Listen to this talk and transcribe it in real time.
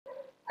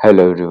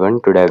Hello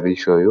everyone, today I will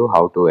show you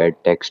how to add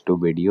text to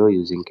video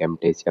using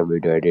Camtasia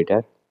Video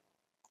Editor.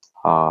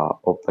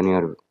 Open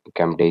your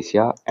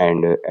Camtasia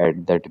and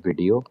add that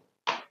video.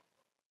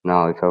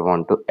 Now if I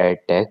want to add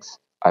text,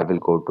 I will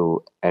go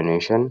to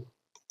animation.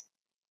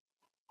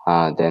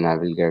 Then I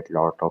will get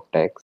lot of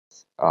text.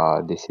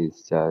 This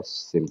is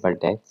just simple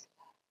text.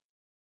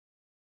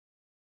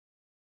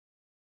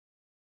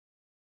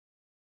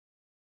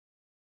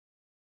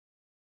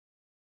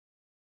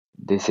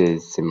 This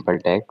is simple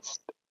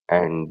text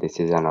and this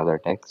is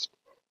another text.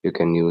 You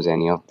can use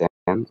any of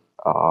them.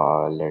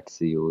 Let's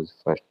use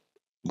first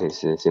this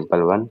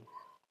simple one.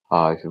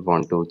 If you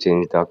want to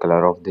change the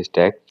color of this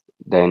text,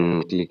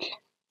 then click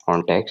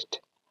on text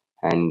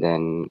and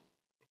then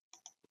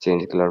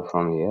change color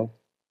from here.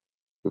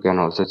 You can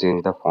also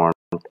change the font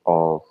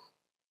of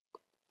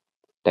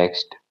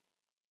text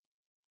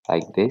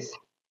like this.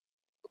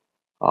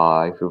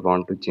 If you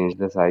want to change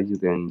the size, you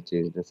can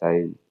change the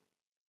size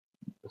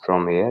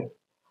from here.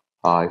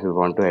 If you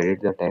want to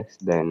edit the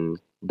text, then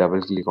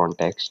double click on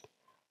text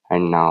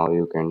and now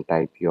you can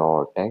type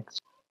your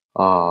text.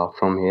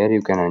 From here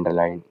you can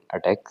underline a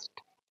text,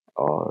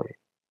 or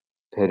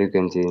here you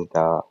can change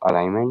the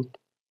alignment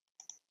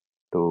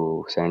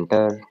to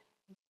center,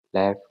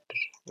 left,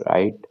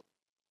 right,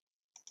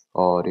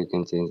 or you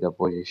can change the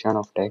position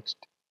of text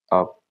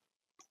up,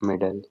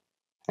 middle,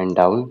 and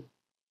down.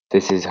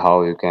 This is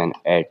how you can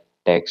add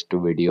text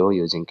to video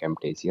using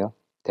Camtasia.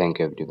 Thank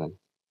you everyone.